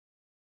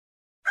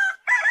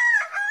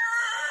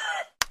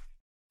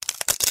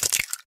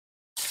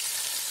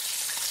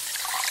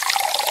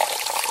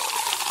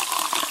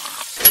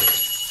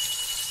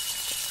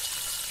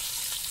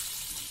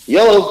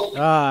Yellow.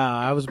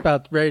 I was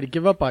about ready to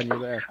give up on you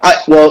there.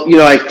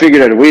 I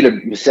figured I'd wait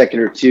a second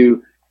or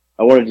two.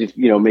 I wanted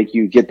to, make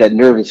you get that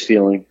nervous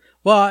feeling.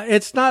 Well,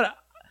 it's not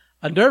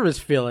a nervous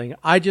feeling.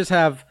 I just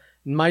have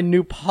my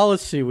new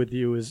policy with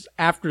you is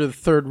after the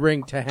third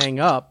ring to hang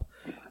up.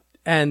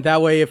 And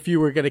that way, if you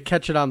were going to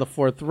catch it on the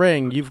fourth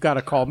ring, you've got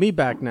to call me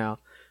back now.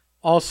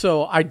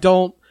 Also, I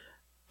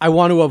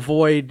want to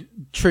avoid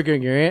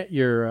triggering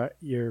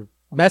your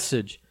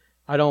message.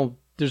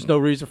 There's no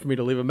reason for me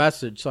to leave a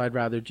message, so I'd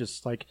rather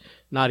just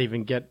not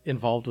even get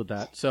involved with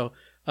that. So,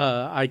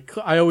 I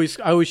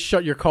always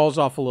shut your calls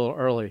off a little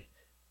early.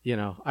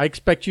 I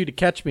expect you to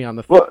catch me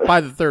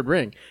by the third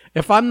ring.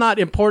 If I'm not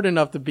important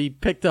enough to be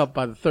picked up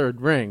by the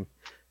third ring,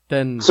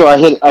 then so I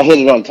hit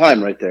it on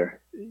time right there.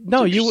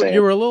 No, you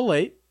were a little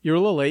late. You were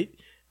a little late.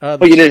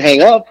 But you didn't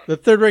hang up. The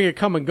third ring had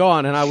come and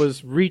gone, and I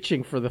was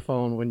reaching for the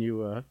phone when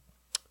you.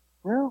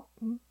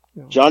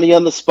 Johnny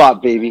on the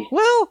spot, baby.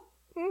 Well,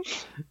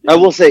 I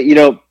will say,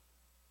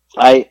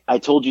 I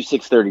told you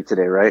 6:30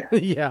 today, right?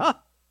 Yeah.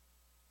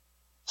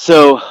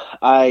 So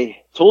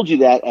I told you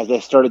that as I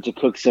started to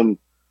cook some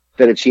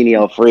fettuccine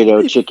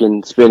alfredo,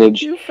 chicken,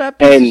 spinach. You fat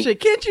piece of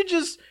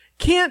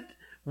shit!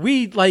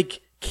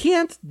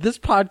 Can't this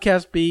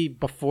podcast be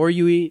before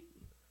you eat?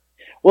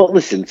 Well,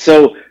 listen.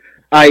 So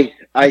I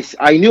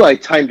knew I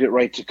timed it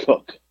right to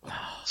cook.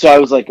 So I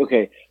was like,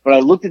 okay. But I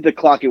looked at the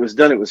clock. It was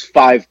done. It was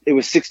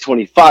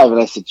 6:25,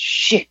 and I said,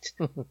 shit,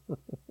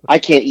 I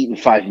can't eat in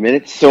 5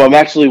 minutes. So I'm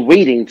actually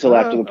waiting until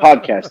after the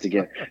podcast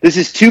again. This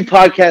is 2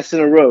 podcasts in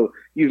a row.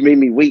 You've made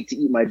me wait to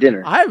eat my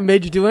dinner. I haven't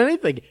made you do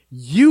anything.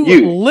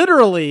 You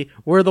literally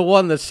were the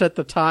one that set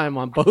the time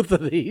on both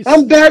of these.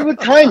 I'm bad with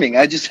timing.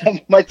 I just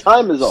have my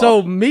time is off.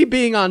 So me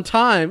being on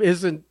time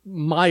isn't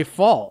my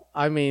fault.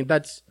 I mean,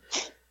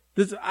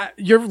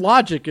 your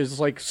logic is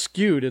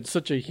skewed in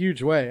such a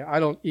huge way. I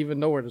don't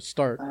even know where to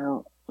start.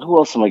 Who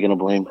else am I going to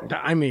blame?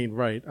 I mean,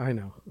 right. I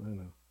know.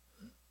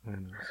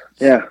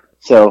 Yeah.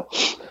 So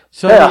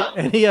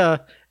yeah.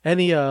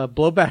 Any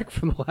blowback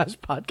from the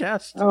last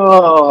podcast?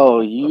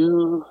 Oh,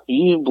 you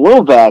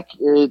blowback.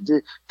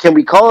 Can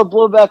we call it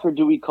blowback, or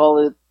do we call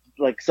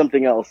it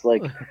something else?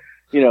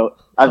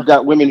 I've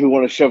got women who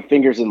want to shove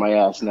fingers in my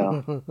ass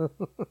now.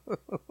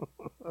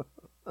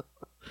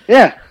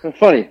 Yeah,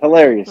 funny,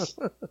 hilarious.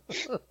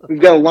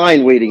 We've got a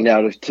line waiting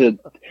now to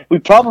we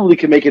probably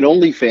could make an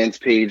OnlyFans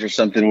page or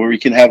something where we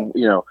can have,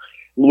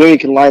 women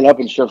can line up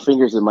and shove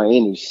fingers in my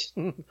anus.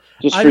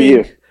 Just for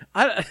you.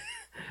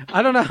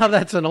 I don't know how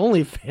that's an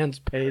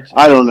OnlyFans page.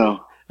 I don't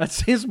know. That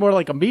seems more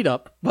like a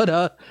meetup, but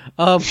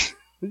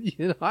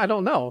I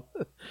don't know.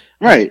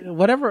 Right.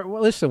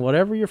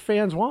 Whatever your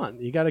fans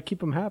want, you got to keep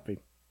them happy.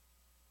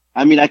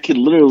 I mean, I could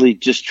literally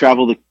just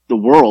travel the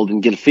world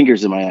and get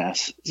fingers in my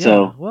ass. Yeah,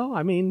 so, well,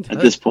 I mean,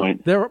 at this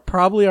point, there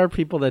probably are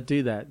people that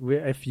do that.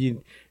 If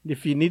you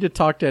need to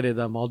talk to any of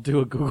them, I'll do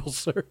a Google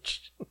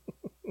search.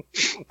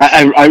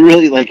 I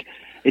really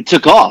it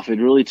took off. It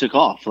really took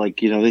off.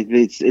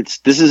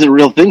 This is a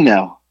real thing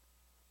now.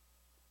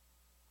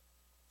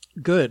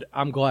 Good.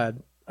 I'm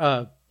glad.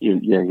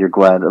 You're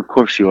glad. Of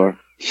course you are.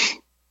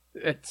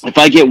 If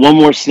I get one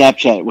more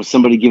Snapchat with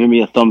somebody giving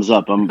me a thumbs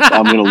up, I'm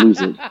going to lose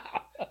it.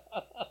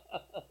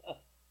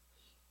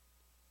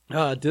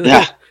 Do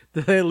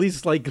they at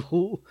least lick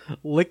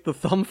the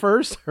thumb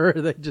first, or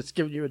are they just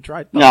giving you a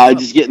dry thumbs up? No, I'm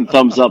just getting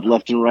thumbs up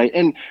left and right.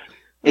 And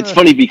it's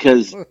funny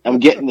because I'm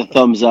getting the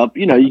thumbs up.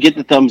 You get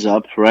the thumbs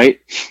up, right?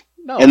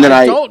 No, and then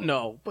I don't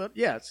know, but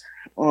yes.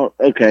 Oh,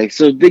 okay.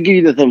 So they give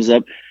you the thumbs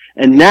up,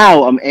 and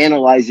now I'm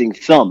analyzing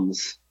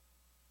thumbs.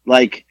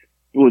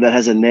 Ooh, that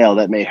has a nail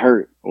that may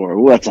hurt, or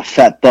ooh, that's a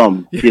fat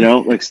thumb,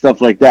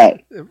 stuff like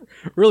that. It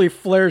really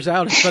flares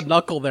out at the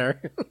knuckle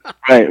there.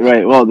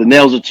 Right. Well, the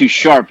nails are too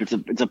sharp.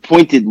 It's a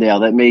pointed nail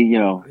that may,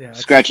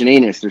 scratch an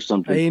anus or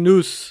something.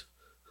 Anus.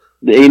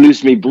 The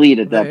anus may bleed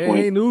at that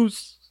point.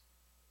 Anus.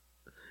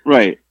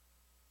 Right.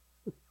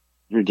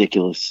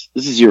 Ridiculous.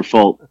 This is your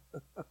fault.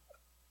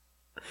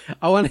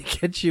 I want to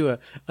get you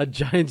a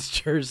Giants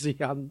jersey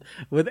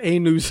with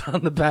anus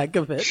on the back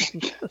of it.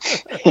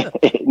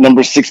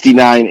 Number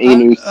 69,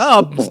 anus.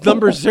 It's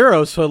number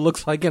 0, so it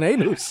looks like an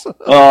anus.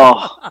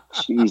 Oh,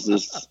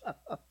 Jesus.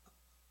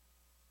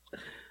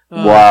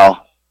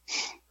 Wow.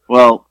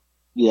 Well,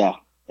 yeah.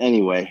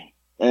 Anyway,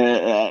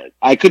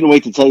 I couldn't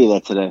wait to tell you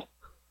that today.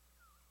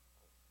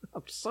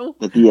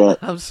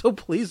 I'm so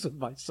pleased with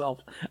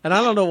myself, and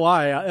I don't know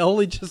why. I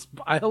only just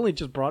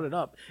brought it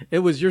up. It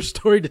was your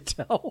story to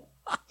tell.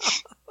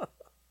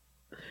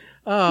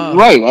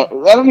 Right. I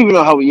don't even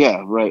know how.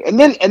 Yeah. Right. And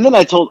then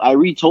I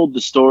retold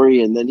the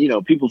story, and then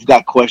people have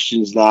got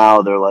questions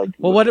now. They're like,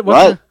 well,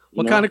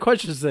 what kind of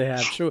questions do they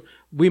have? Sure,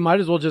 we might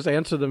as well just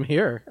answer them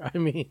here. I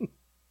mean,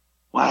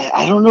 well,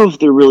 I don't know if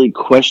they're really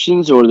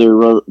questions or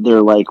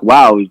they're like,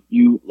 wow,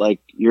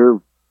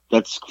 you're.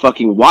 That's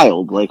fucking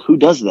wild. Who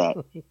does that?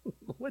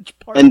 Which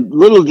part? And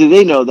little do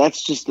they know,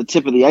 that's just the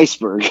tip of the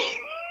iceberg.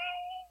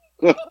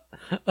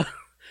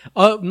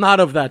 Not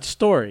of that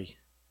story.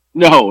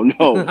 No,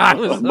 I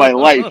was my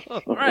life.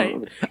 Right.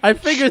 I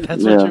figured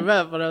that's what you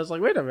meant, but I was like,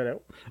 wait a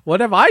minute,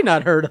 what have I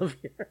not heard of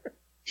here?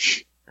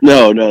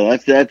 No,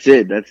 that's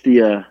it. That's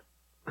the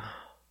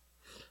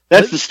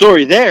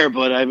story there.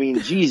 But I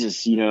mean,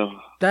 Jesus,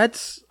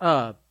 That's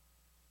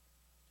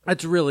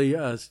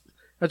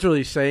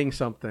really saying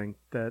something.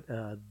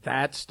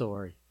 That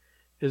story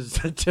is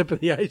the tip of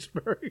the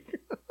iceberg.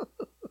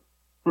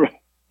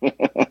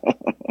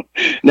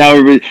 Now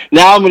I'm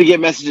going to get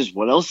messages.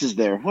 What else is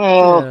there?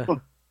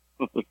 Well,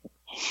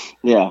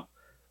 yeah.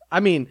 I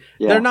mean,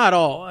 they're not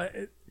all.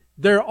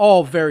 They're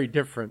all very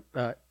different.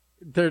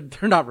 They're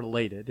not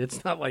related.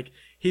 It's not like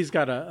he's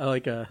got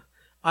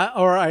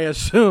I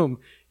assume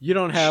you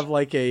don't have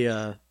like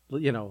a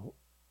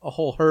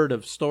whole herd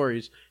of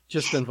stories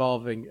just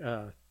involving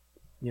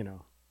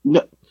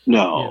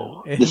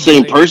No, the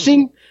same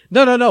person?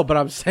 No. But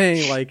I'm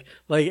saying like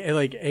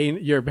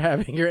you're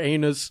having your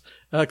anus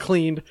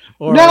cleaned,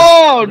 or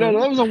no. That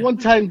was a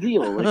one-time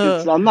deal.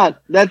 Like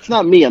that's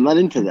not me. I'm not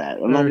into that.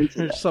 I'm not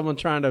into that. Someone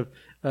trying to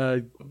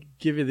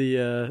give you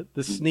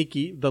the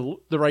sneaky,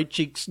 the right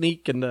cheek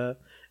sneak and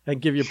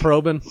give you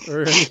probing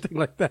or anything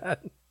like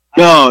that.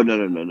 No.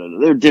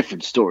 They're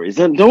different stories.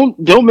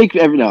 Don't make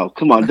me no.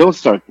 Come on, don't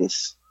start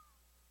this.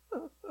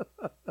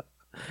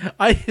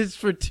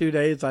 For 2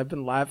 days I've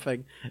been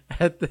laughing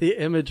at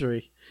the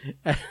imagery,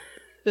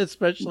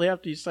 especially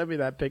after you sent me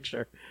that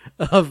picture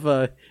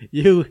of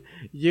you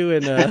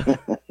in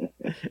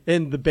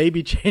in the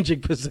baby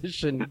changing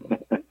position.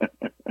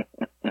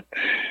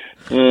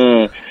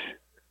 Can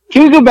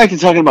we go back to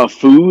talking about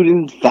food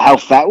and how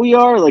fat we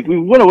are? Like, we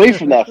went away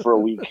from that for a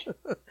week.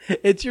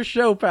 It's your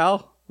show,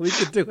 pal. We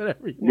can do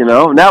whatever you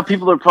want. Now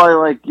people are probably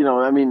like,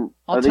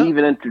 are they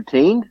even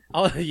entertained?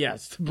 Oh,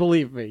 yes,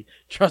 believe me.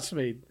 Trust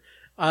me.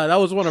 That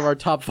was one of our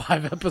top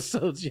 5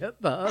 episodes yet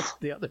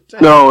the other day.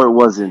 No, it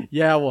wasn't.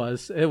 Yeah, it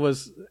was. It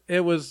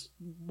was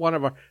one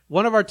of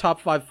our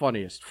top 5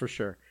 funniest for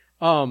sure.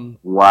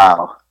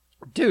 Wow.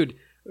 Dude,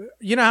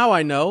 you know how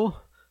I know?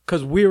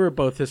 Because we were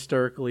both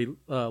hysterically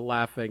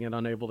laughing and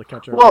unable to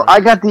catch our breath. I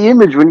got the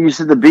image when you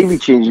said the baby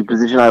changing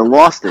position. I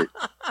lost it.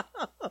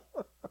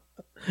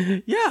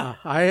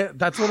 Yeah,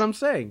 that's what I'm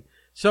saying.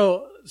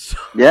 So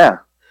yeah.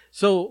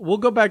 So we'll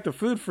go back to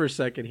food for a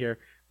second here.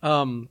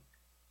 I'm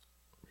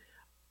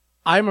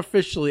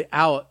officially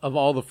out of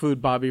all the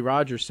food Bobby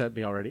Rogers sent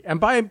me already.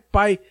 And by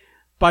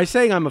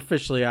saying I'm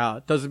officially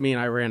out doesn't mean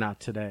I ran out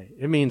today.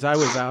 It means I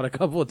was out a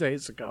couple of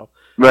days ago.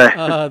 Right.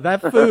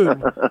 That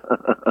food,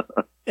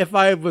 if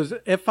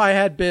I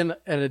had been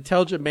an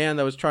intelligent man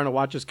that was trying to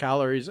watch his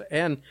calories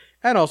and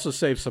also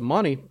save some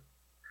money,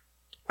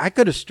 I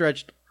could have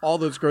stretched all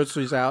those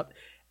groceries out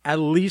at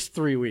least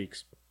 3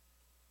 weeks.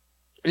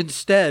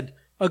 Instead,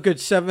 a good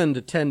 7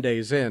 to 10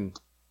 days in,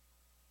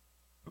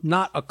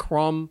 not a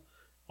crumb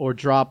or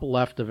drop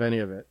left of any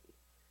of it.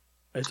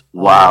 It's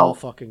all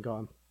fucking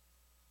gone.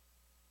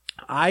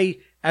 And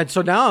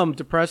so now I'm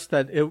depressed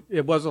that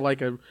it wasn't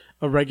like a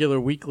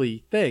regular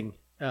weekly thing.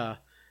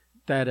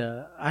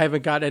 That I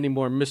haven't got any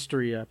more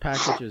mystery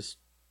packages.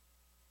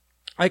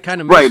 I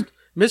kind of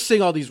missed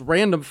seeing all these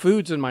random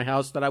foods in my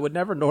house that I would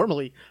never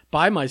normally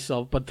buy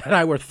myself, but that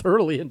I was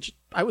thoroughly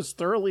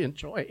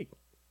enjoying.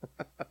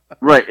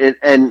 Right,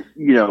 and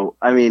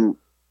I mean,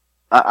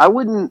 I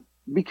wouldn't.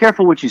 Be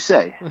careful what you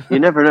say. You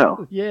never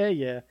know.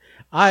 Yeah.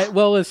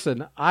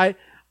 Listen. I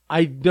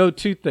know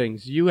 2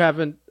 things. You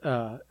haven't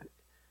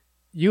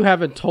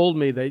told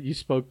me that you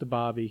spoke to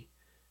Bobby.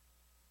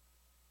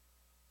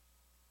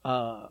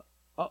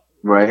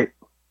 Right.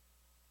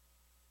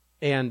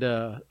 And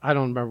I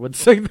don't remember what the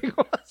second thing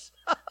was.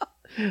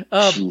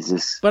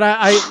 Jesus. But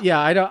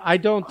I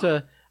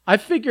don't. I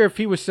figure if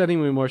he was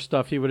sending me more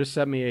stuff, he would have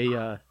sent me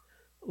a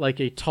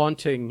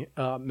taunting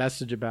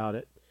message about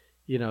it.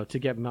 To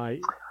get my.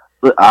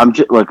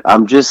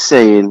 I'm just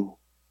saying.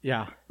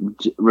 Yeah.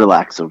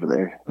 Relax over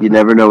there. You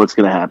never know what's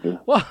going to happen.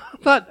 Well,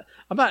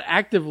 I'm not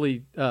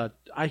actively.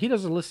 He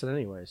doesn't listen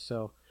anyway,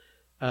 so.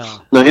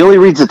 No, he only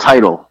reads the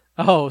title.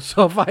 Oh,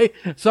 so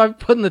I'm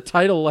putting the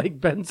title like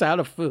Ben's out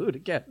of food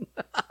again.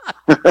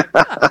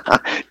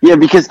 Yeah,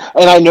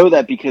 and I know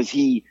that because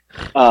he.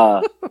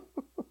 I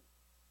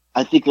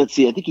think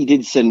he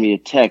did send me a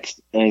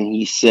text, and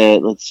he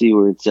said, "Let's see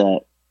where it's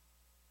at."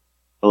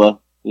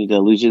 Hello, did I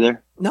lose you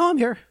there? No, I'm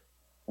here.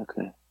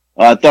 Okay.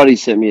 I thought he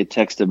sent me a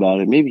text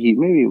about it. Maybe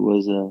it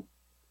was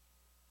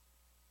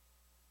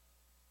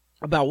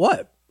about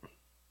what?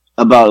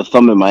 About a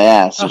thumb in my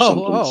ass or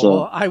something.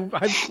 Well,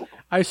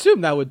 I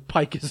assume that would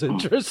pique his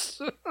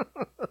interest.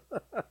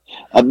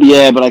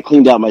 Yeah, but I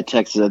cleaned out my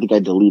texts. I think I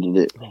deleted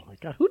it. Oh my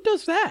god, who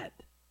does that?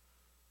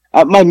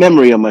 My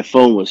memory on my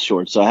phone was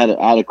short, so I had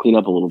to clean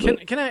up a little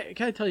bit. Can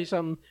I tell you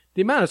something?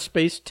 The amount of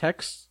space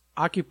texts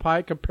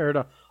occupy compared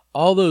to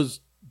all those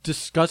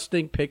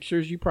disgusting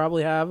pictures you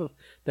probably have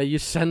that you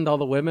send all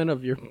the women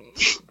of your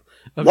get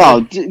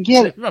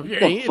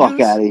the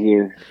fuck out of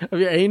here of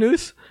your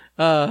anus,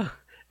 and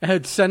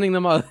sending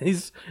them all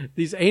these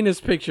anus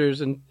pictures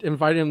and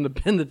inviting them to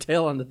pin the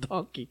tail on the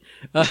donkey.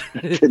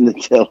 Pin the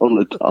tail on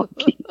the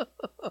donkey.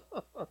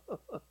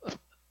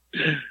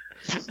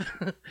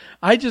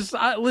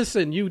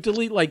 Listen. You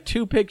delete like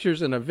 2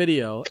 pictures in a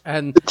video,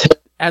 and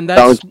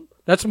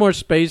that's more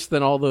space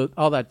than all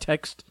that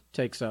text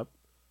takes up.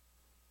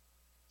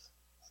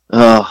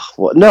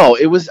 Well, no,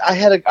 it was. I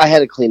had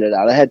to clean it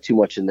out. I had too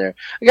much in there.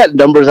 I got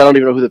numbers. I don't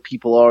even know who the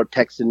people are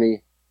texting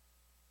me.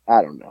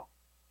 I don't know.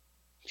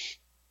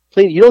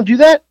 You don't do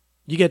that?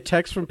 You get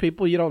texts from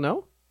people you don't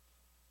know?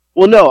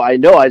 Well, no, I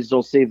know. I just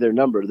don't save their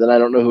number. Then I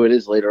don't know who it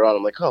is later on.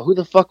 I'm like, oh, who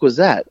the fuck was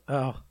that?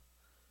 Oh.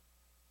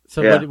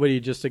 So Yeah. what do you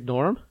just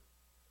ignore them?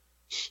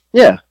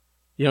 Yeah.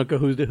 You don't go,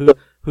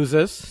 who's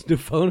this? New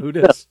phone, who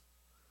this?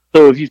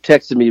 So if you've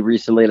texted me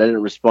recently and I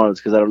didn't respond, it's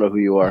because I don't know who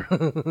you are.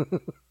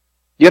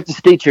 You have to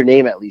state your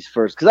name at least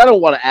first, because I don't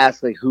want to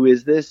ask, like, who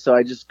is this? So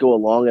I just go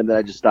along and then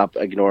I just stop,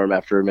 ignore him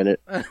after a minute.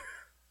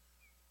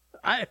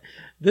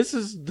 This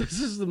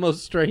is the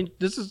most strange.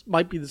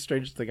 Might be the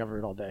strangest thing I've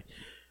heard all day.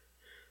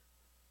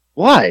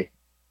 Why?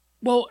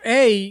 Well,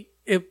 it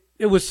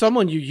was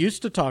someone you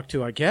used to talk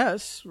to, I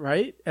guess,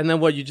 right? And then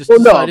what you just Well,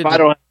 no, decided if I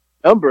don't have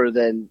a number,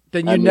 then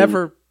you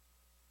never.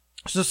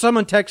 So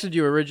someone texted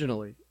you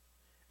originally,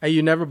 and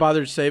you never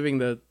bothered saving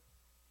the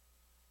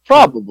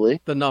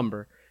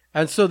number,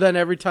 and so then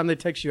every time they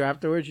text you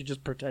afterwards, you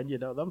just pretend you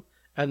know them,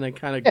 and then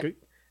kind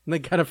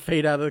of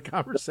fade out of the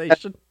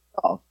conversation.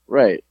 Oh,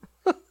 right.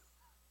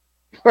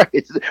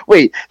 Right.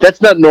 Wait,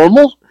 that's not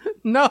normal?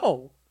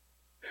 No.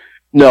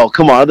 No,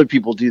 come on. Other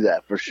people do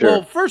that for sure.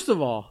 Well, first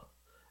of all,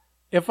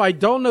 if I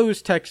don't know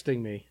who's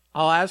texting me,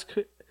 I'll ask,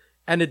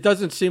 and it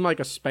doesn't seem like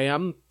a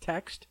spam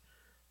text.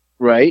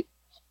 Right.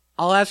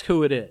 I'll ask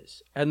who it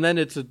is, and then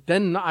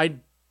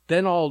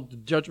then all the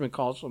judgment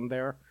calls from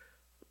there.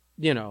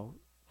 You know,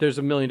 there's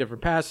a million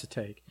different paths to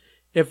take.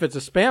 If it's a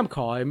spam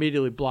call, I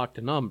immediately block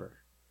the number.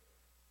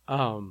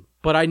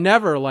 But I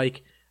never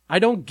I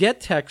don't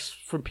get texts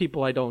from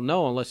people I don't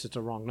know unless it's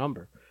a wrong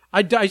number.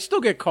 I still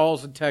get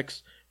calls and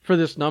texts for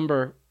this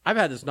number. I've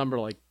had this number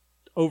like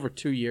over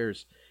 2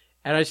 years,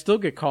 and I still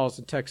get calls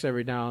and texts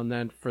every now and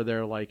then for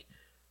their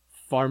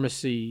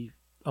pharmacy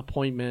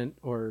appointment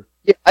or.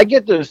 Yeah, I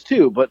get those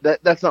too, but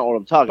that's not what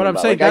I'm talking about. But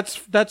I'm saying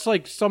that's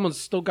like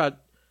someone's still got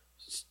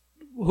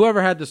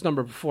whoever had this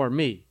number before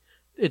me.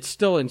 It's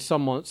still in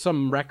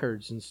some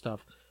records and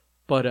stuff,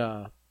 but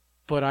I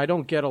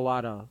don't get a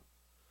lot of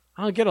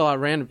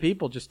random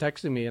people just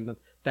texting me and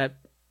that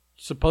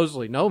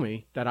supposedly know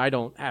me that I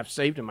don't have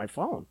saved in my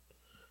phone.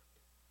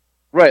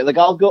 Right,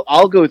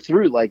 I'll go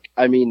through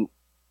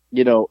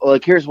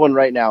here's one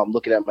right now. I'm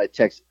looking at my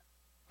text.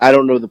 I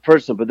don't know the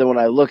person, but then when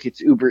I look, it's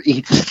Uber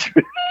Eats.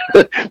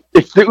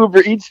 It's the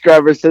Uber Eats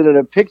driver sending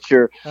a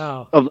picture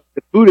of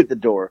the food at the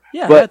door.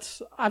 Yeah,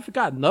 I've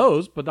gotten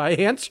those, but I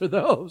answer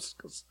those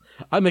because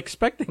I'm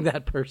expecting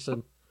that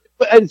person.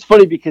 But it's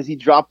funny because he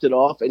dropped it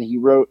off and he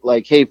wrote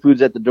 "Hey,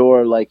 food's at the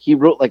door." He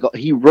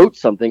wrote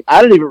something.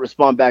 I didn't even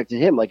respond back to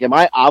him. Am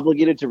I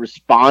obligated to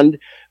respond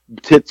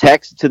to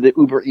text to the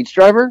Uber Eats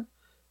driver?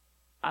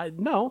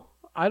 No.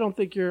 I don't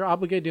think you're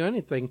obligated to do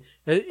anything.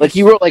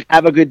 He wrote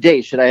 "Have a good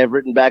day." Should I have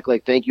written back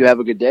 "Thank you, have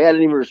a good day"? I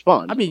didn't even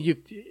respond. I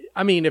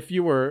mean, if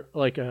you were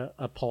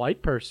a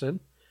polite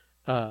person,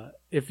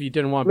 if you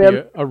didn't want to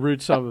be a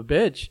rude son of a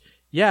bitch,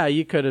 yeah,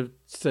 you could have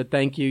said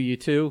 "Thank you, you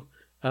too."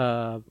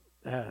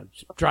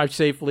 Drive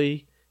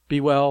safely,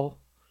 be well,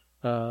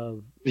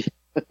 be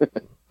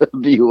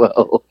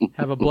well.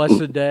 Have a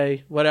blessed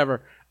day,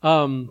 whatever.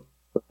 Or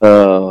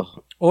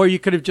you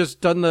could have just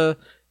done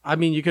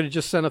you could have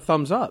just sent a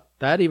thumbs up.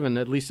 That even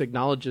at least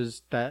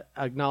acknowledges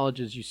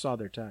you saw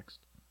their text.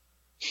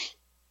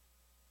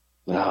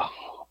 Oh,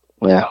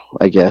 yeah,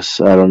 I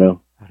guess. I don't know.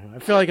 I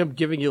feel like I'm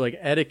giving you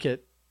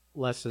etiquette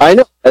lessons. I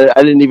know.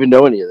 I didn't even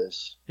know any of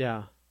this.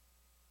 Yeah.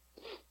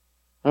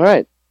 All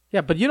right.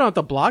 Yeah, but you don't have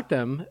to block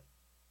them.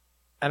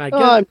 And I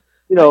guess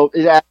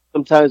it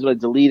sometimes when I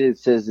delete it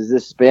says, "Is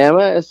this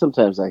spam?"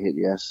 Sometimes I hit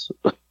yes.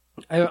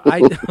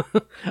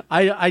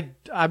 I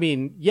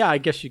mean, yeah, I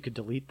guess you could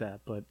delete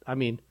that, but I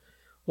mean,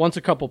 once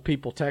a couple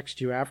people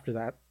text you after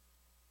that,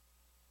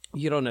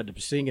 you don't end up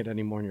seeing it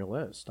anymore on your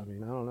list. I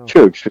mean, I don't know.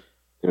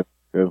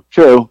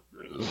 True.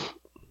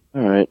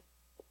 All right.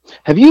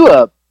 Have you?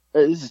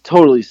 This is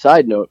totally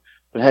side note,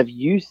 but have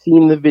you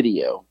seen the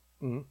video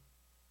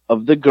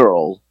of the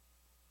girl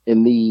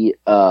in the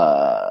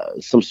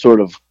some sort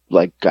of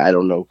I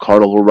don't know,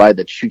 carnival ride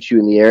that shoots you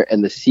in the air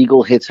and the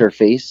seagull hits her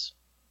face?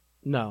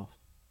 No.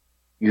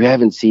 You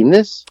haven't seen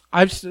this?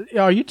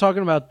 Are you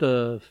talking about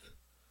the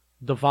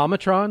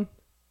Vomitron?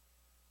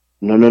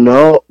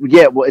 No.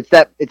 Yeah, well, it's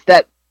that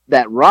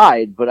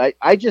ride, but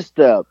I just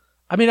I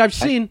mean,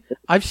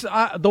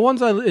 the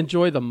ones I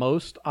enjoy the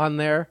most on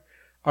there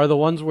are the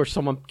ones where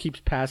someone keeps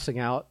passing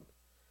out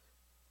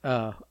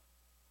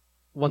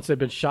once they've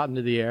been shot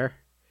into the air.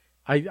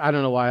 I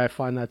don't know why I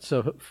find that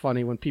so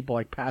funny when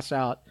people pass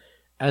out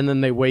and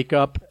then they wake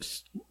up,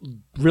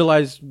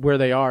 realize where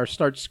they are,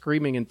 start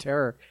screaming in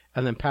terror,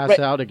 and then pass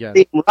out again.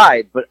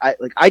 Right, but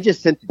I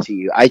just sent it to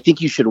you. I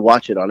think you should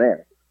watch it on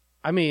air.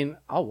 I mean,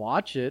 I'll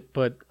watch it,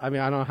 but I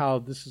mean, I don't know how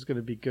this is going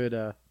to be good.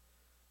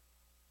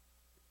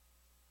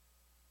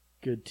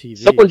 Good TV.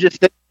 Someone just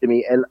sent it to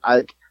me, and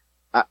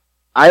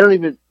I don't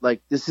even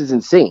like. This is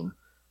insane.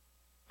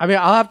 I mean,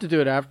 I'll have to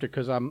do it after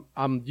because I'm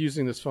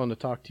using this phone to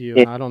talk to you,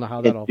 and I don't know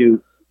how that'll.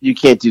 You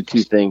can't do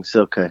two things.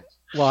 Okay.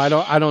 Well, I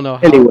don't know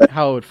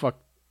how it would fuck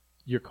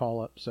your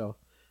call up, so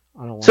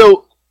I don't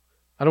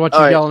want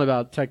you yelling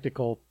about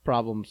technical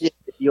problems. Yeah,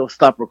 you'll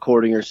stop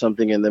recording or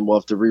something, and then we'll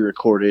have to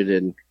re-record it.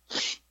 And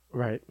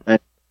right,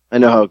 I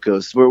know how it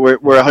goes. We're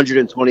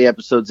 120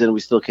 episodes in, and we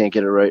still can't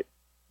get it right.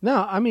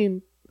 No, I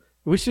mean,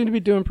 we seem to be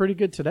doing pretty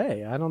good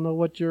today. I don't know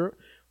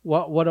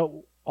what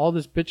all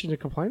this bitching and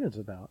complaining is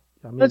about.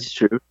 I mean, that's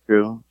true.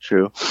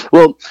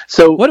 Well,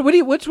 so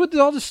what's with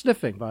all the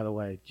sniffing? By the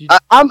way,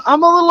 I'm a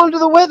little under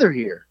the weather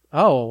here.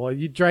 Oh, well,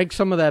 you drank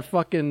some of that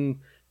fucking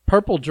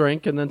purple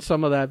drink and then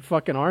some of that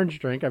fucking orange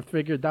drink. I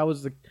figured that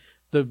was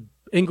the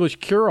English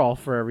cure-all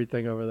for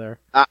everything over there.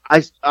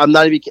 I'm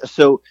not even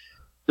so.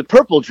 The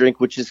purple drink,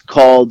 which is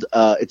called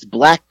it's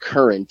black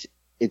currant.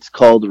 It's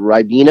called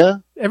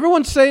Ribena.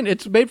 Everyone's saying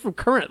it's made from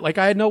currant. Like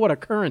I know what a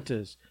currant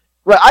is.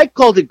 Right, I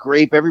called it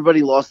grape.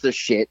 Everybody lost their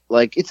shit.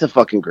 Like, it's a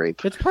fucking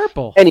grape. It's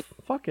purple.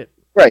 Fuck it.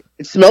 Right,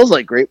 it smells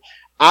like grape.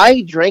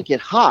 I drank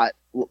it hot,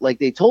 like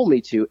they told me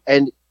to,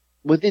 and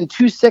within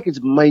 2 seconds,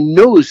 my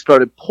nose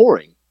started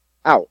pouring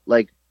out.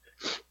 Like,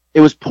 it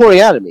was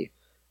pouring out of me.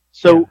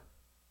 So,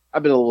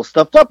 I've been a little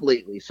stuffed up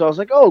lately. So, I was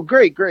like, oh,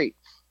 great.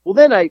 Well,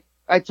 then I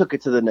took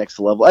it to the next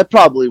level. I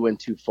probably went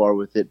too far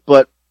with it,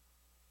 but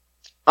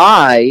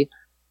I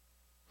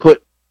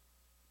put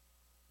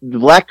the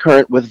black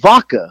currant with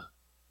vodka.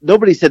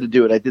 Nobody said to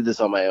do it. I did this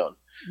on my own.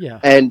 Yeah.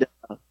 And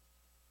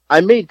I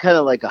made kind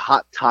of like a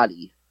hot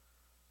toddy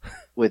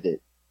with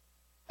it.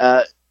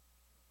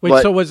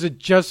 Wait, so was it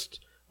just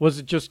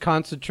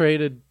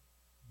concentrated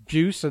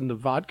juice and the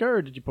vodka,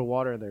 or did you put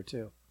water in there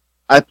too?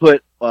 I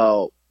put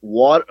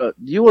water.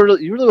 You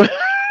really.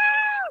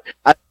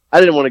 I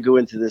didn't want to go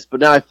into this, but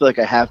now I feel like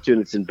I have to,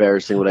 and it's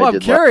embarrassing what I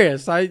did. I'm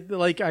curious. I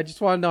just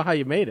want to know how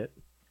you made it.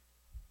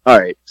 All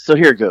right, so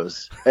here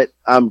goes.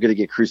 I'm gonna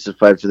get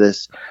crucified for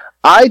this.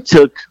 I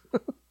took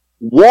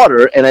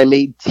water and I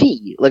made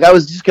tea. Like I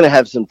was just going to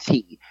have some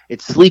tea.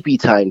 It's sleepy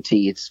time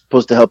tea. It's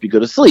supposed to help you go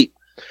to sleep.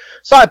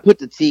 So I put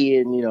the tea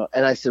in,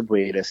 and I said,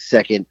 wait a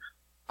second.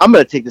 I'm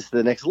going to take this to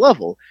the next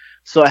level.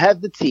 So I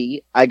have the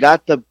tea. I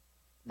got the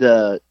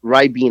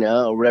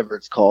Ribena or whatever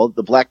it's called,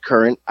 the black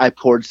currant. I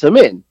poured some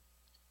in.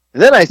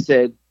 And then I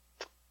said,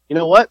 you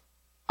know what?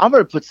 I'm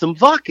going to put some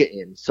vodka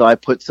in. So I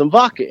put some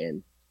vodka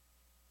in.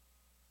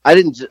 I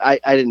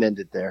didn't end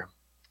it there.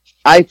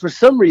 I, for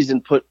some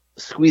reason,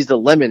 squeezed a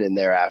lemon in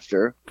there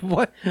after.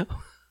 What?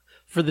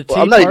 For the tea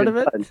part of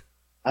it? Done.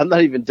 I'm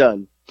not even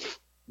done.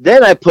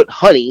 Then I put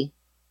honey.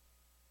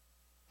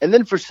 And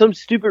then for some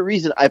stupid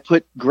reason, I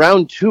put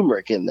ground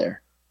turmeric in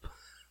there.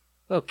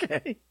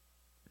 Okay.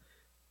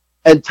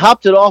 And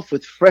topped it off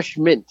with fresh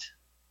mint.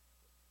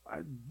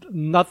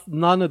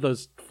 None of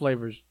those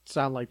flavors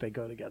sound like they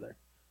go together.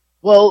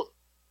 Well,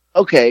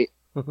 okay.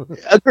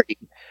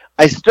 Agreed.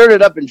 I stirred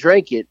it up and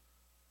drank it.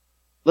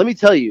 Let me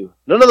tell you,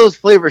 none of those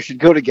flavors should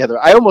go together.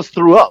 I almost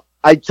threw up.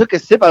 I took a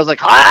sip. I was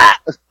like,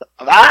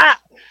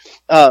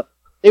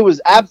 it was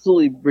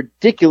absolutely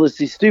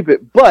ridiculously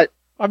stupid. But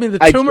I mean, the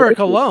turmeric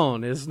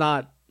alone is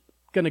not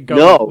going to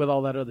go with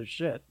all that other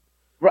shit.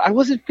 I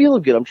wasn't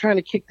feeling good. I'm trying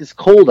to kick this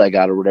cold I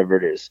got or whatever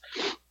it is.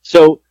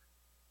 So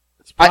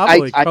it's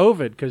probably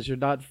COVID because you're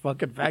not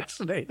fucking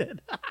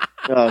vaccinated.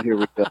 Oh, here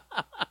we go.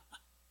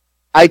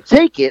 I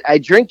take it. I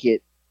drink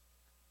it.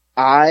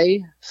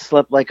 I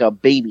slept like a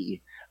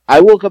baby. I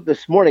woke up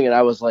this morning and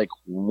I was like,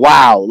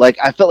 wow. Like,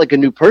 I felt like a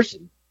new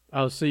person.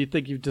 Oh, so you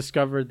think you've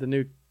discovered the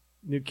new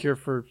cure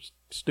for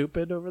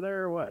stupid over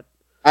there or what?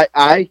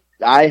 I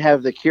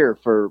have the cure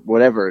for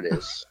whatever it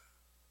is.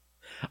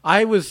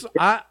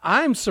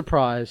 I'm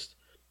surprised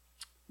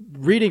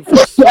reading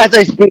as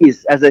I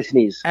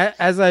sneeze.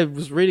 As I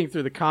was reading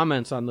through the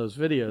comments on those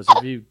videos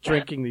of you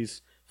drinking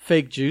these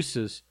fake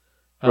juices,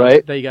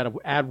 right? That you got to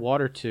add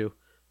water to,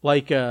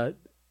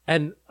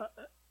 and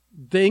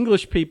the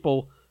English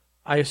people.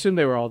 I assume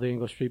they were all the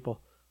English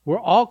people. Were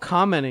all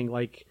commenting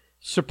like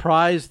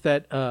surprised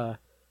that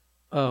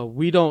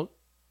we don't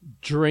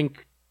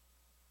drink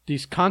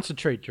these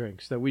concentrate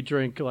drinks, that we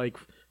drink like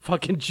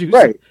fucking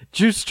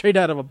juice straight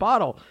out of a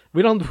bottle.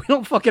 We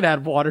don't fucking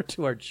add water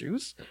to our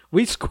juice.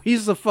 We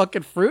squeeze the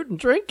fucking fruit and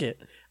drink it.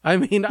 I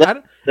mean,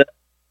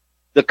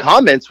 the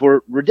comments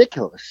were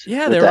ridiculous.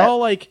 Yeah, they're all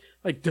like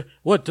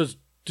what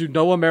do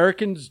no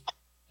Americans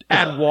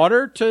add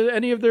water to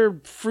any of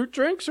their fruit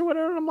drinks or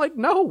whatever? And I'm like,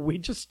 no, we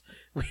just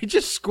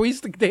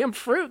squeeze the damn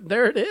fruit and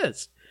there it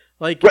is.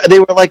 Like they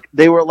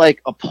were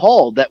like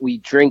appalled that we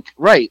drink.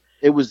 Right.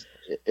 It was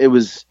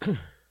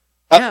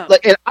yeah.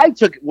 And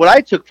what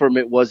I took from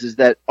it is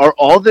that are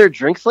all their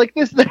drinks like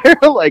this there?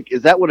 Like,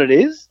 is that what it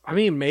is? I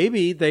mean,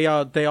 maybe they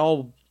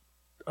all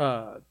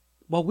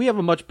well, we have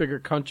a much bigger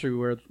country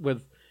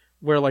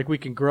where like we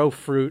can grow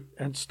fruit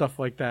and stuff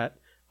like that.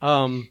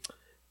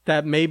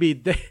 That maybe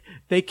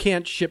they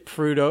can't ship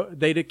fruit.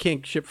 They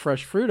can't ship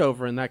fresh fruit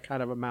over in that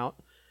kind of amount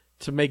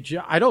to make.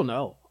 I don't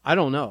know.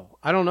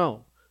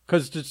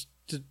 Because just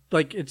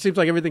like it seems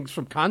like everything's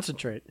from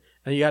concentrate,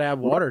 and you got to add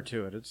water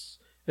to it.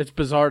 It's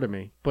bizarre to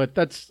me, but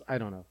I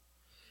don't know.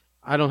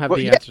 I don't have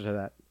the yeah, answer to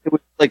that. it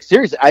was like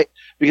seriously,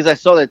 because I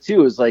saw that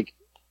too. It was like,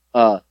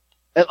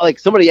 like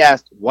somebody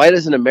asked, why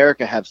doesn't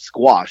America have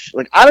squash?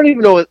 Like I don't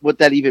even know what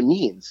that even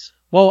means.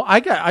 Well,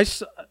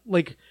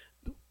 like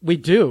we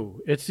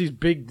do. It's these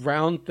big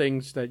round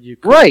things that you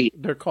cook. Right.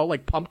 They're called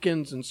like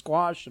pumpkins and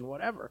squash and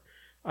whatever.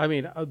 I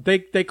mean,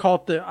 they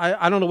call it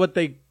I don't know what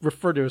they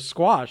refer to as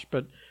squash,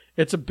 but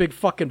it's a big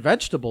fucking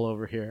vegetable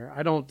over here.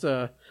 I don't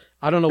know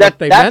what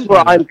they meant. That's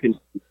where I'm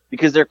confused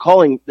because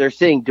they're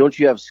saying, don't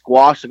you have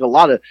squash? Like a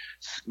lot of,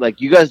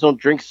 like you guys don't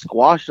drink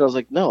squash. And I was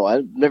like, no,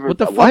 I've never. What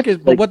the fuck is?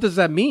 But what does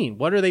that mean?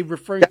 What are they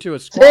referring to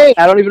as squash? Saying,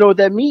 I don't even know what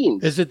that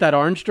means. Is it that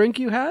orange drink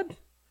you had?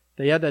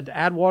 They had to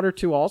add water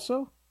to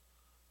also.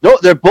 No,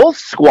 they're both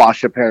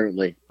squash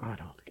apparently. I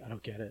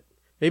don't get it.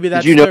 Maybe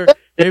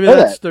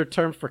that's their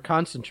term for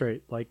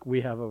concentrate, like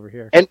we have over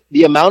here. And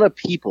the amount of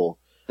people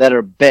that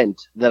are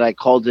bent that I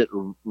called it,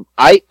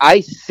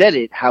 I said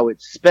it how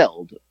it's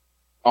spelled,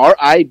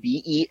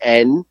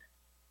 Ribena,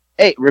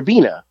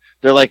 Ribena.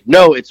 They're like,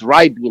 no, it's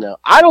Ribena.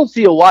 I don't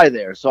see a Y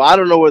there, so I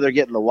don't know where they're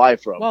getting the Y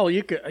from. Well,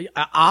 you could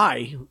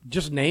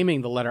just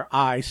naming the letter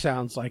I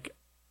sounds like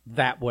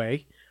that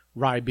way,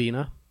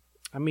 Ribena.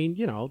 I mean,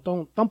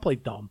 don't play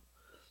dumb.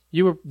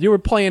 You were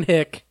playing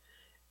hick.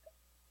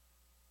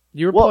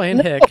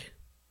 Hick.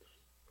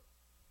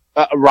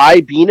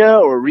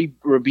 Ribena or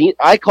Rabina.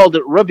 I called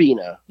it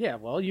Rabina. Yeah,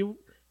 well,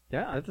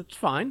 that's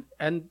fine,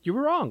 and you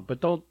were wrong.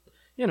 But don't,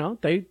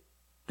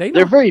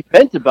 they're very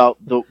bent about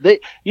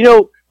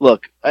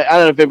look. I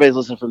don't know if anybody's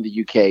listening from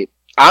the UK.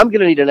 I'm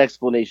gonna need an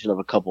explanation of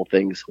a couple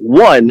things.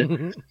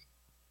 One,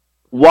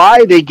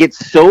 why they get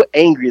so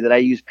angry that I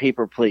use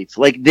paper plates.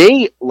 Like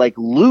they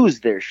lose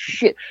their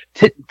shit.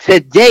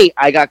 Today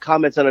I got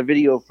comments on a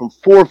video from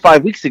 4 or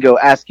 5 weeks ago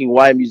asking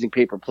why I'm using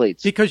paper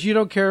plates. Because you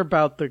don't care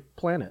about the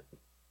planet.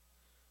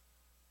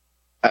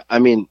 I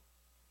mean,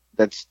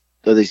 are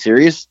they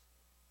serious?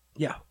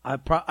 Yeah.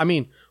 I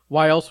mean,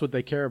 why else would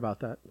they care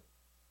about that?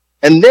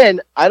 And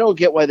then I don't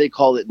get why they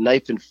call it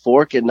knife and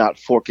fork and not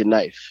fork and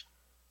knife.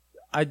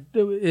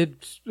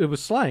 It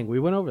was slang. We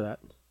went over that.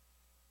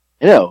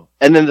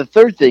 And then the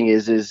third thing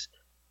is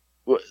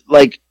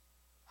like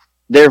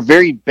they're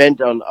very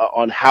bent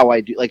on how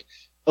I do. Like,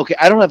 okay,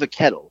 I don't have a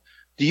kettle.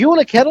 Do you own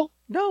a kettle?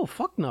 No,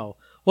 fuck no.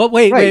 Well,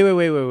 wait.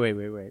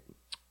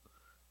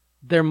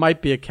 There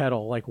might be a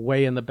kettle like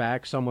way in the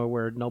back somewhere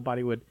where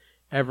nobody would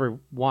ever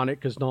want it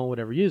because no one would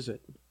ever use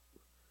it.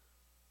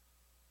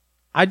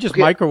 I just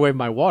microwave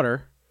my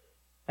water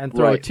and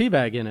throw a tea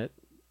bag in it.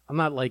 I'm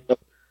not like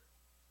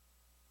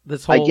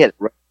this whole. I get it,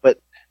 right?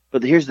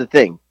 But here's the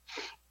thing.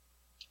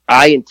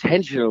 I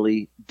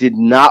intentionally did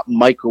not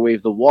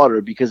microwave the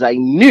water because I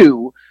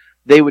knew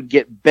they would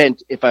get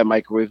bent if I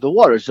microwaved the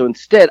water. So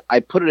instead, I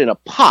put it in a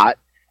pot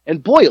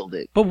and boiled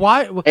it. But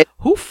why?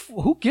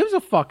 Who gives a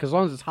fuck as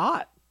long as it's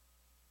hot?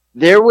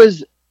 There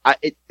was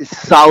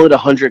solid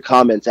 100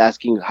 comments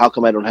asking how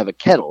come I don't have a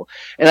kettle.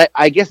 And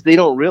I guess they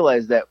don't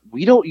realize that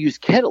we don't use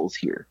kettles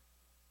here.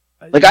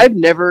 Like I've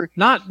never...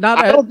 Not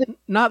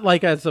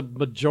like as a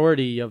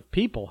majority of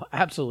people.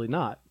 Absolutely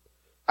not.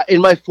 In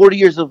my 40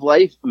 years of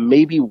life,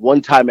 maybe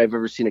one time I've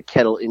ever seen a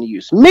kettle in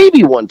use.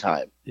 Maybe one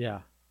time. Yeah.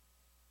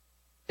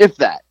 If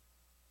that.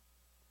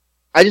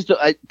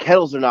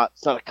 Kettles are not,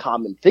 it's not a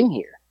common thing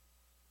here.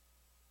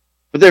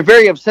 But they're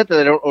very upset that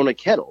I don't own a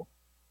kettle.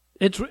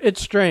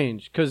 It's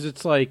strange because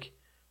it's like,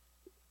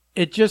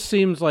 it just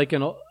seems like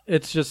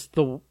it's just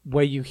the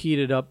way you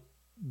heated up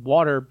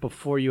water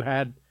before you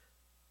had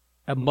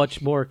a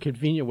much more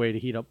convenient way to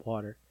heat up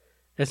water.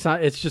 It's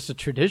just a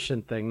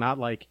tradition thing, not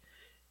like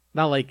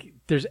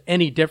there's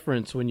any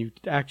difference when you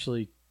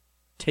actually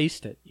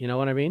taste it. You know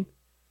what I mean?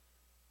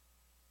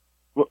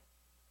 Well,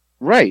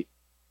 right.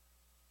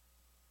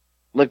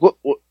 Like what?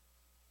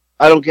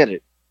 I don't get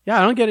it.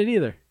 Yeah, I don't get it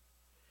either.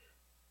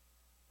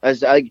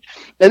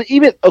 And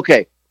even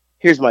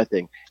here's my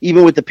thing.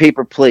 Even with the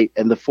paper plate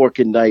and the fork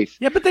and knife.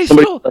 Yeah, but they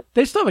still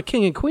have a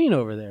king and queen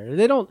over there.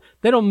 They don't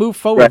move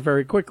forward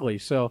very quickly.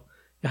 So,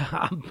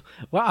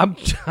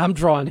 I'm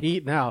drawing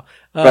heat now.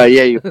 Right?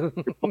 Yeah.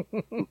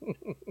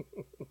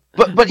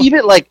 But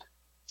even like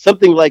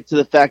something like to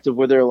the fact of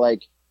where they're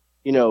like,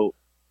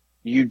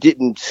 you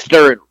didn't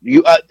stir it.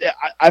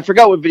 I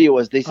forgot what video it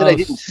was. They said I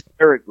didn't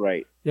stir it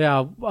right.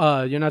 Yeah.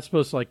 You're not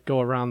supposed to like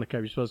go around the cup.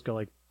 You're supposed to go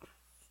like.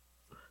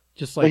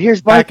 Just like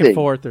here's back and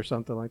forth or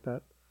something like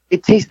that.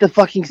 It tastes the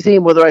fucking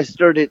same whether I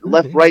stirred it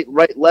left, right,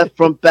 left,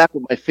 front, back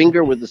with my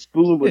finger, with a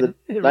spoon, with a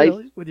knife.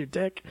 Really? With your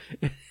dick?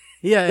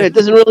 Yeah. It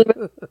doesn't really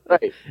matter.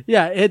 Right.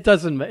 Yeah, it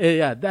doesn't.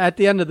 Yeah, at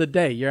the end of the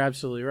day, you're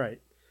absolutely right.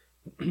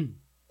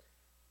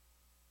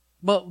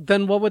 Well,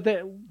 then what would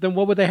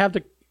they have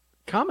to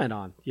comment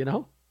on?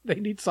 They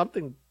need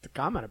something to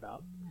comment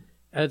about.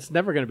 And it's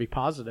never going to be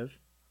positive.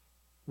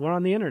 We're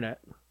on the internet.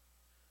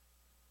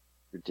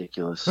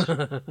 Ridiculous.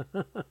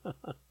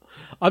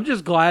 I'm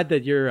just glad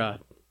that you're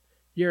at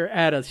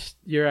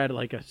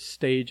like a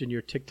stage in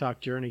your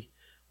TikTok journey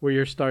where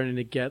you're starting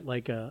to get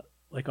like a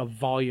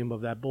volume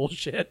of that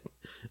bullshit.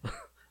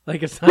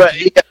 Like it's not.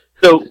 Right, yeah.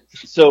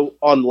 So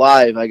on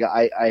live,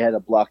 I had to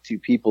block 2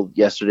 people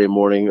yesterday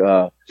morning.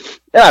 And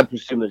I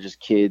presume they're just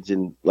kids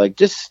and like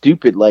just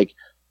stupid, like,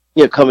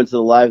 coming to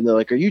the live and they're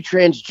like, "Are you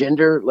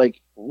transgender?" Like,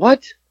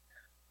 what?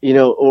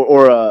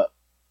 Or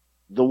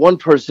the one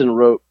person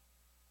wrote,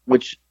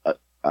 which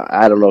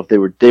I don't know if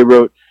they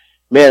wrote,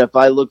 "Man, if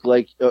I look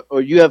like,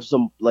 or you have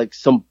some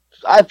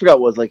I forgot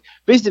what it was, like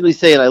basically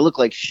saying I look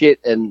like shit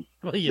and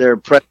they're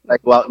impressed I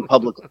go out in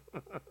public."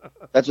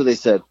 That's what they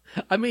said.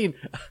 I mean,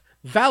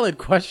 valid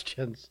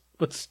questions,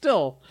 but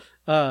still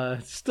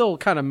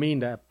kind of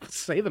mean to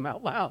say them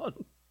out loud.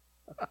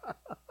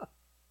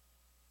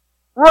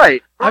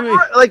 Right. I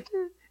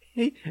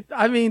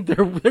mean,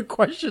 they're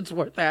questions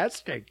worth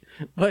asking,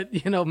 but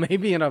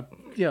maybe in a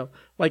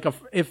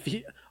if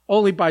he,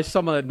 only by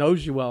someone that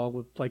knows you well,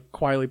 would like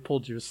quietly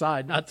pulled you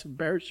aside, not to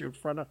embarrass you in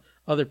front of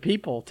other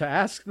people to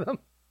ask them.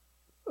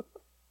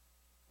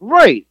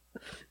 Right.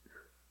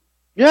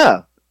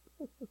 Yeah.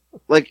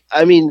 Like,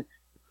 I mean,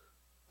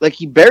 like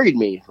he buried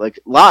me, like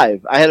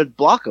live. I had to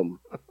block him.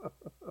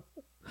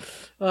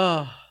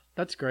 Oh,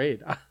 that's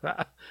great.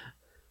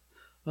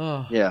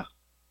 Oh. Yeah.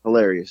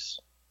 Hilarious.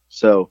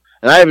 So,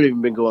 and I haven't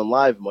even been going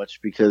live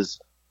much because,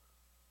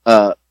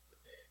 look,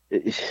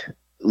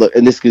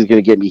 and this is going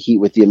to get me heat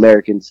with the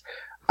Americans.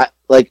 I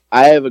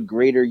have a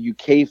greater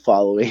UK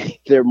following.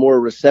 They're more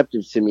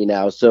receptive to me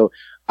now. So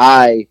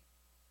I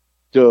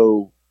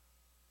go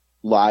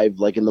live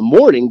like in the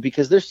morning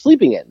because they're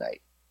sleeping at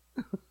night.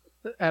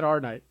 At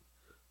our night.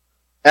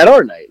 At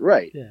our night,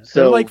 right. Yeah. So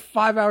they're like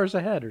 5 hours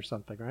ahead or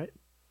something, right?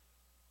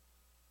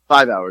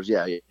 5 hours,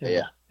 yeah.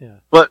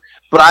 But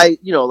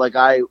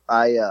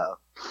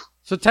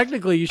so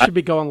technically you should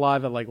be going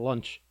live at like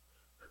lunch.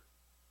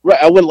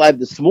 Right, I went live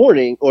this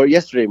morning or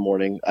yesterday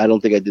morning. I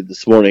don't think I did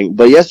this morning,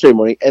 but yesterday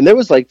morning, and there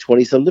was like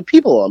 20-something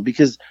people on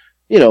because,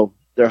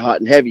 they're hot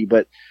and heavy.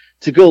 But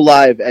to go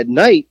live at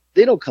night,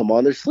 they don't come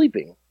on; they're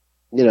sleeping.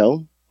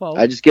 Well,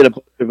 I just get a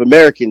bunch of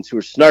Americans who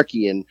are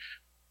snarky and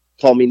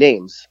call me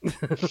names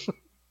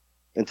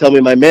and tell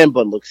me my man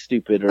bun looks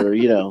stupid, or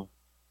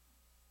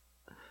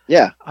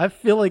yeah. I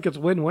feel like it's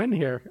win-win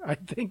here. I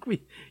think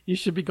you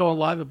should be going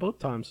live at both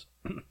times.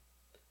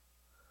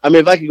 I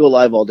mean, if I could go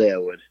live all day, I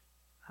would.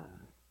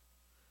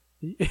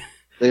 Like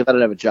if I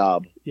don't have a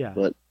job. Yeah.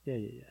 But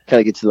yeah. Kind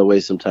of gets in the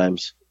way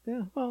sometimes.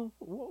 Yeah. Well,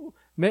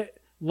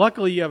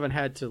 luckily you haven't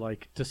had to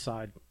like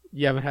decide.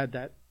 You haven't had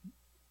that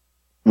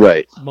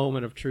right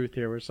moment of truth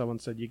here where someone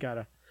said you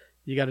gotta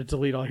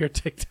delete all your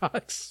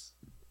TikToks.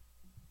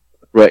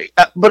 Right.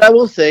 But I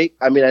will say,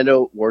 I mean, I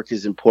know work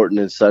is important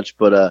and such,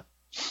 but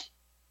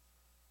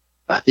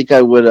I think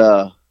I would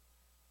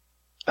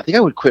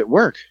quit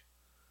work.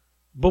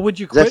 But would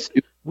you quit?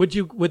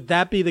 Would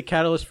that be the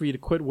catalyst for you to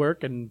quit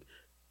work and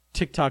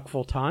TikTok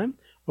full time,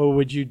 or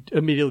would you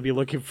immediately be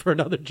looking for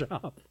another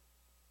job?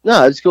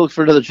 No, I'd just go look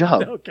for another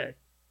job. Okay,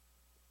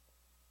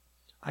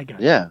 I got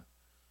yeah.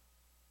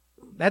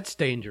 That's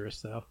dangerous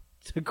though,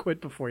 to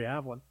quit before you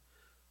have one.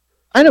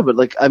 I know, but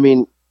like, I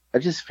mean, I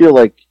just feel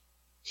like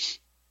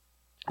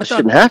I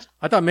shouldn't have to.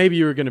 I thought maybe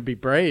you were going to be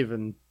brave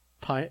and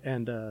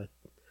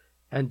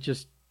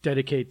just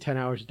dedicate 10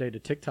 hours a day to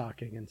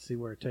TikToking and see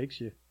where it takes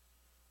you.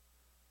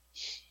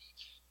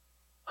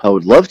 I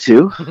would love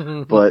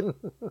to, but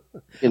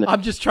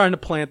I'm just trying to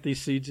plant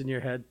these seeds in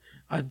your head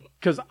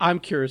because I'm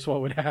curious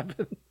what would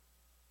happen.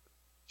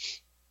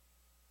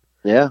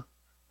 Yeah.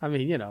 I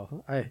mean,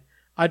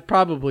 I'd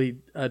probably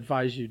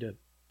advise you to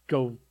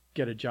go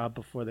get a job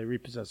before they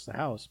repossess the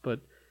house,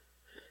 but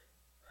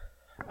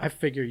I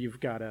figure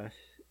you've got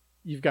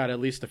at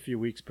least a few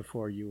weeks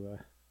before you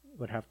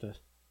would have to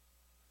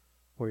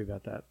worry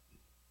about that.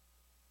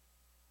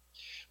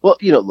 Well,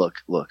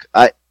 look,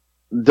 I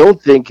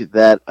don't think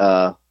that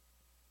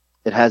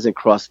it hasn't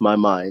crossed my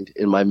mind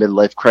in my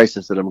midlife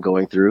crisis that I'm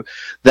going through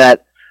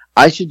that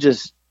I should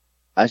just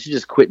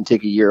quit and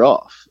take a year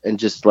off and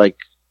just like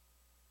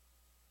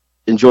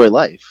enjoy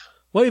life.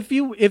 Well, if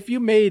you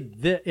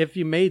made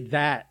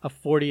that a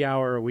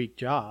 40-hour-a-week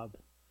job,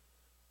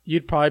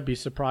 you'd probably be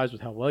surprised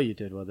with how well you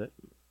did with it.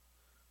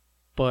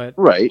 But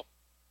right,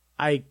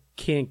 I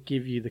can't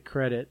give you the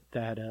credit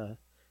that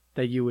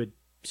you would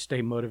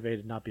stay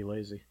motivated, not be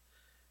lazy.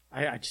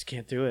 I just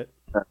can't do it.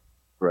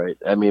 Right.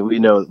 I mean, we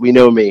know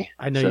me.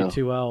 I know you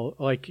too well.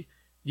 Like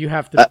you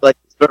have to. I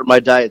started my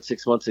diet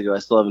 6 months ago. I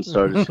still haven't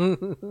started.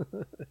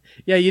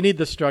 Yeah, you need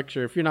the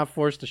structure. If you're not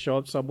forced to show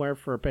up somewhere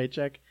for a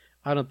paycheck,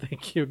 I don't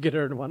think you could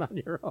earn one on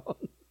your own.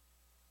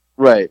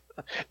 Right.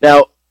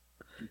 Now,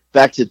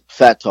 back to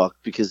fat talk,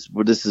 because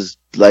this is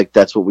like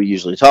that's what we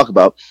usually talk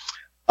about.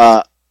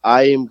 I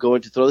am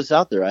going to throw this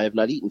out there. I have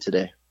not eaten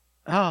today.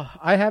 Oh,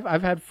 I have.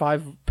 I've had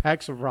 5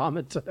 packs of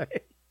ramen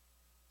today.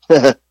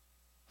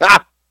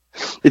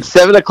 It's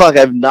 7:00. I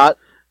have not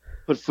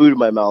put food in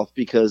my mouth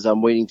because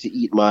I'm waiting to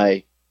eat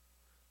my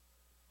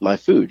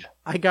food.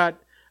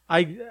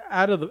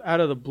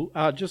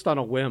 Just on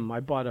a whim, I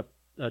bought a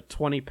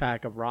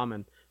 20-pack of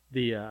ramen.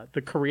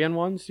 The Korean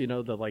ones,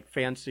 the like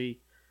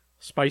fancy,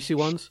 spicy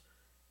ones.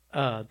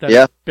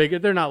 Bigger.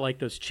 They're not like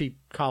those cheap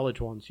college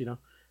ones,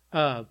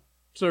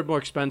 So they're more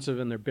expensive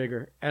and they're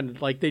bigger,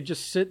 and like they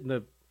just sit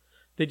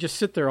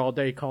there all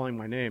day calling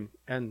my name.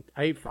 And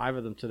I ate 5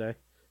 of them today,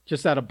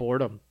 just out of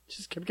boredom.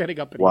 Just kept getting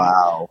up and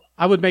Wow. eating.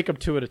 I would make them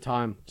 2 at a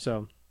time.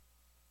 So.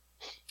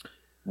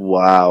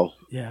 Wow.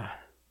 Yeah.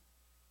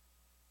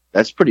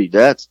 That's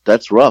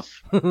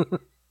rough.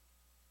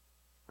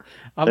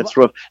 That's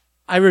rough.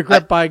 I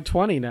regret buying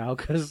 20 now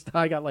because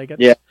I got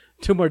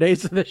 2 more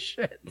days of this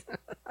shit.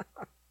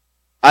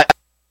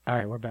 All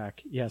right, we're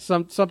back. Yeah,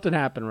 something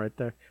happened right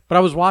there. But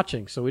I was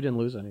watching, so we didn't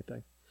lose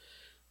anything.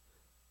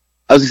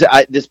 I was gonna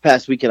say, this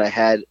past weekend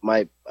I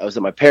was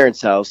at my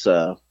parents' house.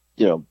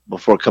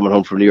 Before coming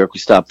home from New York, we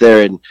stopped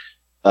there, and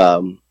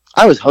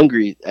I was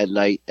hungry at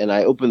night, and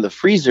I opened the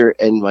freezer,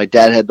 and my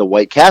dad had the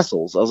White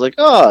Castles. I was like,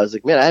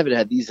 man, I haven't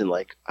had these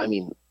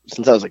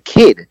since I was a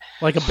kid.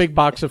 Like a big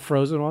box of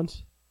frozen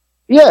ones?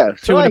 Yeah.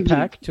 2 in a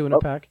pack? 2 in a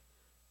pack?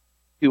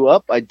 2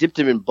 up. I dipped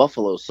them in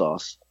buffalo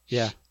sauce.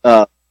 Yeah.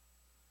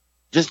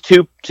 Just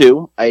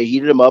two. I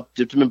heated them up,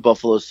 dipped them in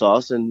buffalo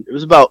sauce, and it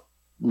was about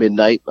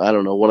midnight. I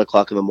don't know, 1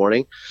 o'clock in the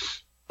morning.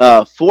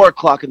 4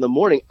 o'clock in the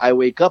morning, I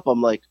wake up.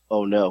 I'm like,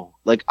 oh no!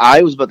 Like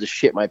I was about to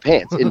shit my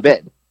pants in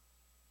bed,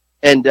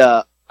 and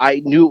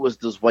I knew it was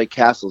those White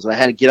Castles, and I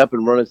had to get up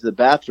and run into the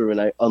bathroom, and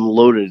I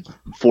unloaded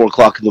 4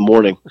 o'clock in the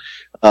morning.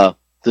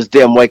 Those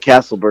damn White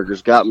Castle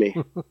burgers got me.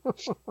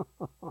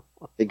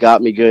 They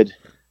got me good.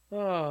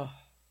 Oh.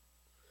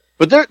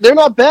 But they're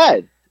not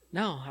bad.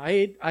 No,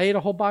 I ate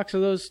a whole box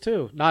of those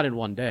too. Not in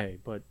one day,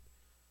 but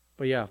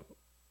yeah.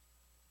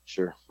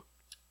 Sure.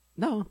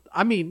 No,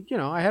 I mean,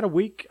 I had a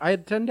week. I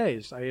had 10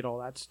 days. I ate all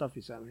that stuff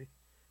he sent me,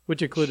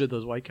 which included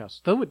those White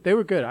Castles. They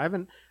were good.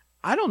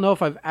 I don't know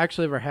if I've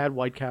actually ever had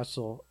White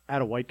Castle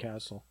at a White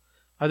Castle.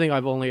 I think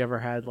I've only ever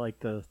had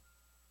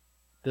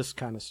this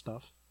kind of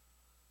stuff.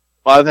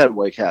 Well, I've had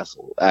White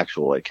Castle,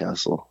 actual White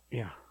Castle.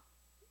 Yeah.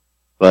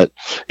 But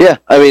yeah,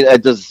 I mean,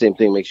 it does the same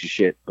thing, makes you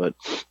shit. But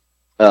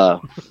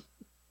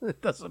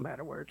it doesn't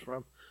matter where it's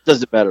from.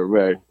 Doesn't matter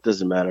where.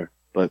 Doesn't matter.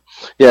 But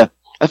yeah,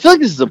 I feel like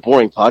this is a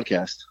boring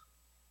podcast.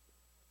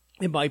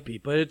 It might be,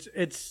 but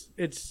it's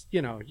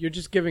you're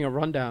just giving a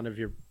rundown of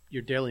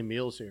your daily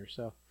meals here.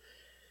 So.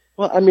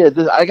 Well, I mean,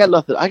 I got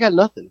nothing.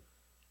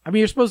 I mean,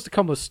 you're supposed to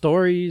come with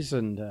stories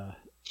and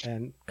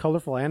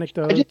colorful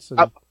anecdotes.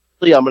 I'm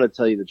going to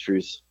tell you the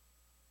truth.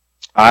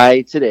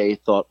 I today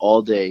thought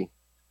all day,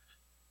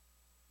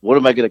 what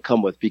am I going to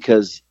come with?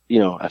 Because,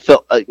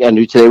 I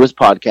knew today was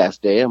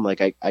podcast day. I'm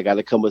like, I got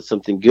to come with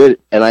something good.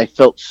 And I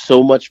felt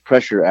so much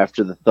pressure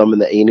after the Thumb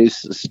and the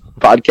Anus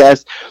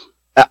podcast.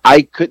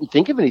 I couldn't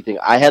think of anything.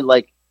 I had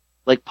like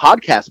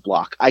podcast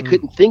block. I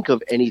couldn't think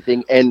of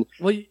anything. And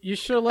well, you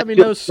should have let me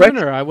know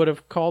sooner. I would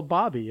have called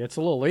Bobby. It's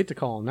a little late to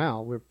call him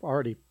now. We're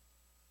already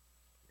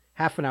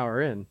half an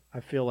hour in. I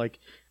feel like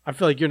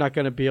you're not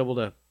going to be able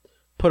to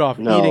put off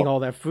eating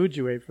all that food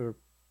you ate for.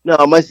 No,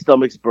 my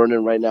stomach's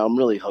burning right now. I'm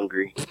really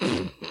hungry.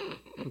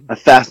 I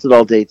fasted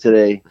all day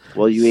today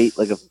while you ate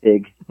like a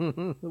pig.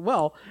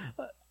 Well,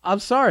 I'm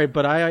sorry,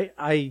 but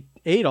I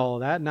ate all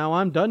of that. Now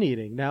I'm done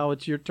eating. Now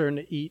it's your turn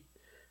to eat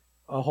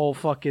a whole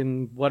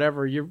fucking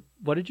whatever.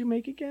 What did you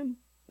make again?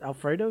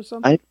 Alfredo or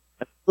something?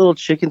 A little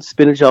chicken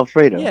spinach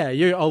Alfredo. Yeah,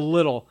 you're a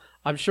little.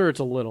 I'm sure it's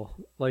a little.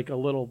 Like a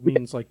little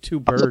means like 2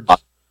 birds.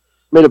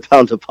 Made a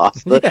pound of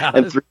pasta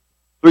and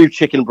 3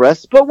 chicken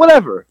breasts, but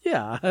whatever.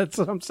 Yeah, that's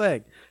what I'm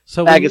saying.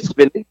 So bag of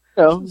spinach.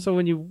 So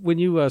when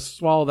you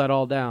swallow that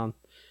all down,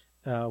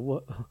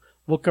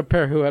 we'll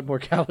compare who had more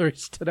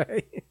calories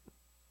today.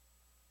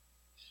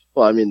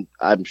 Well, I mean,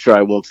 I'm sure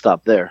I won't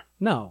stop there.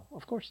 No,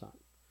 of course not.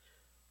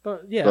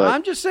 But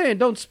I'm just saying,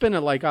 don't spin it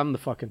like I'm the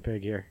fucking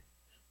pig here.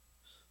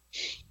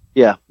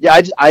 Yeah.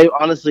 I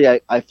honestly,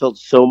 I felt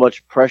so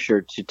much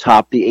pressure to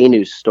top the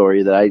Anus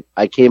story that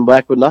I came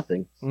back with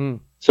nothing.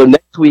 So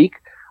next week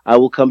I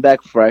will come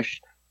back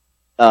fresh.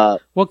 Well,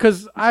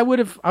 because I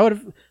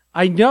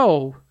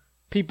know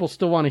people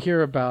still want to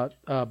hear about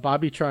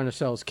Bobby trying to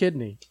sell his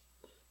kidney,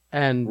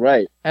 and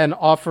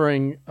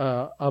offering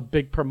a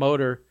big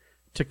promoter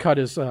to cut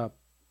his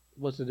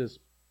was it his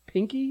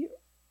pinky?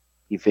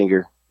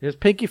 Finger. His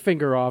pinky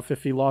finger off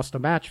if he lost a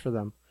match for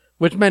them,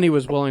 which meant he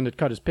was willing to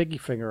cut his pinky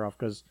finger off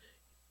because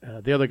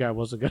the other guy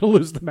wasn't going to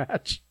lose the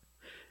match.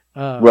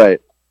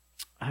 Right.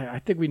 I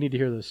think we need to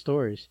hear those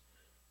stories.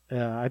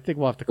 I think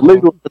we'll have to.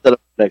 Maybe we'll put that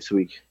up next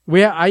week.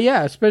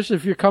 Yeah, especially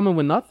if you're coming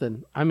with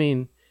nothing. I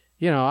mean,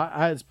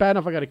 it's bad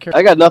enough I got to carry.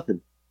 I got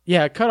nothing.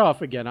 Yeah, cut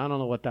off again. I don't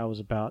know what that was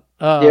about.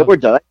 Yeah, we're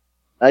done.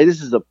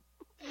 This is a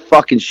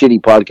fucking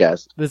shitty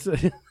podcast.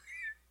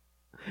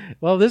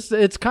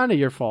 It's kind of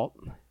your fault.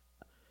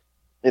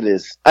 It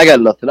is. I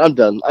got nothing. I'm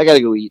done. I got to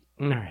go eat.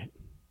 All right.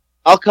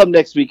 I'll come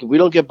next week. If we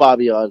don't get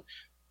Bobby on,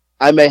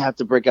 I may have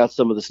to break out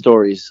some of the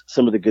stories,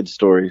 some of the good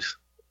stories.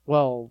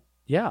 Well,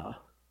 yeah.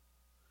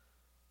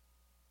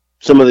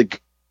 Some of the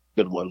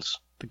good ones.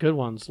 The good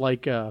ones,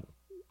 well,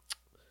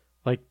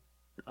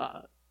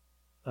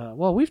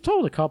 we've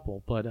told a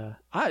couple, but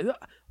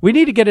we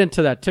need to get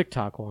into that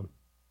TikTok one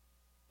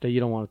that you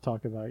don't want to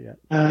talk about yet.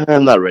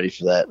 I'm not ready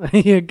for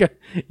that.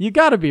 You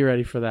got to be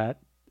ready for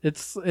that.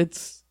 It's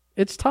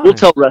It's time. We'll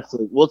tell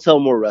wrestling. We'll tell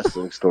more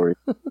wrestling stories.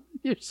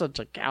 You're such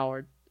a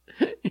coward.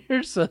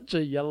 You're such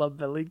a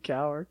yellow-bellied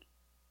coward.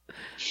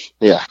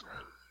 Yeah.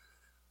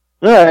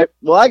 All right.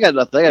 Well, I got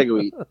nothing. I gotta go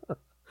eat.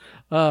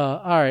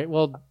 All right.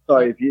 Well,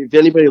 Sorry, if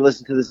anybody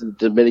listened to this in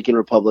the Dominican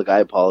Republic, I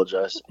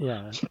apologize.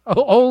 yeah.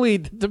 Only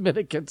the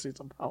Dominicans is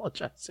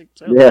apologizing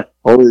to. Yeah,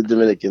 only the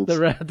Dominicans.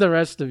 The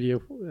rest of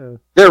you.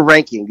 They're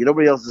ranking.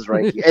 Nobody else is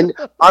ranking. And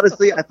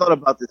honestly, I thought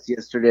about this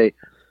yesterday.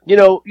 You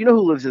know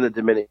who lives in the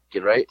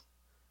Dominican, right?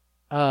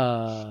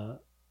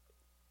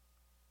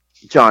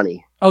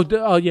 Johnny.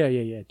 Oh,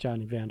 yeah.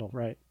 Johnny Vandal,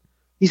 right?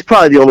 He's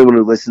probably the only one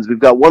who listens. We've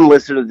got one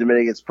listener in the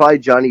Dominican. It's probably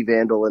Johnny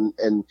Vandal,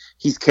 and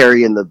he's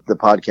carrying the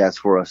podcast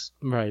for us.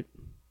 Right.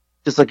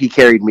 Just like he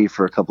carried me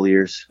for a couple of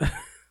years.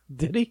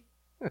 Did he?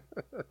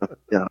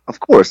 Yeah, of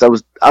course. I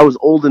was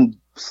old and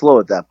slow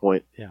at that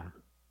point. Yeah.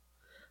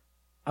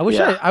 I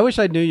wish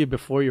I knew you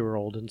before you were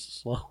old and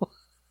slow.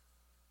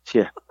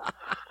 Yeah.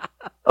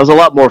 That was a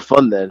lot more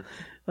fun then.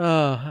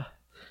 All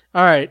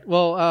right.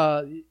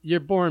 Well, you're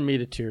boring me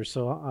to tears,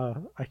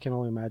 so I can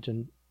only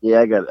imagine.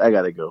 Yeah, I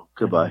got to go.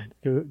 Goodbye.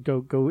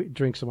 Go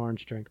drink some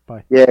orange drink.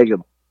 Bye. Yeah,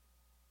 goodbye.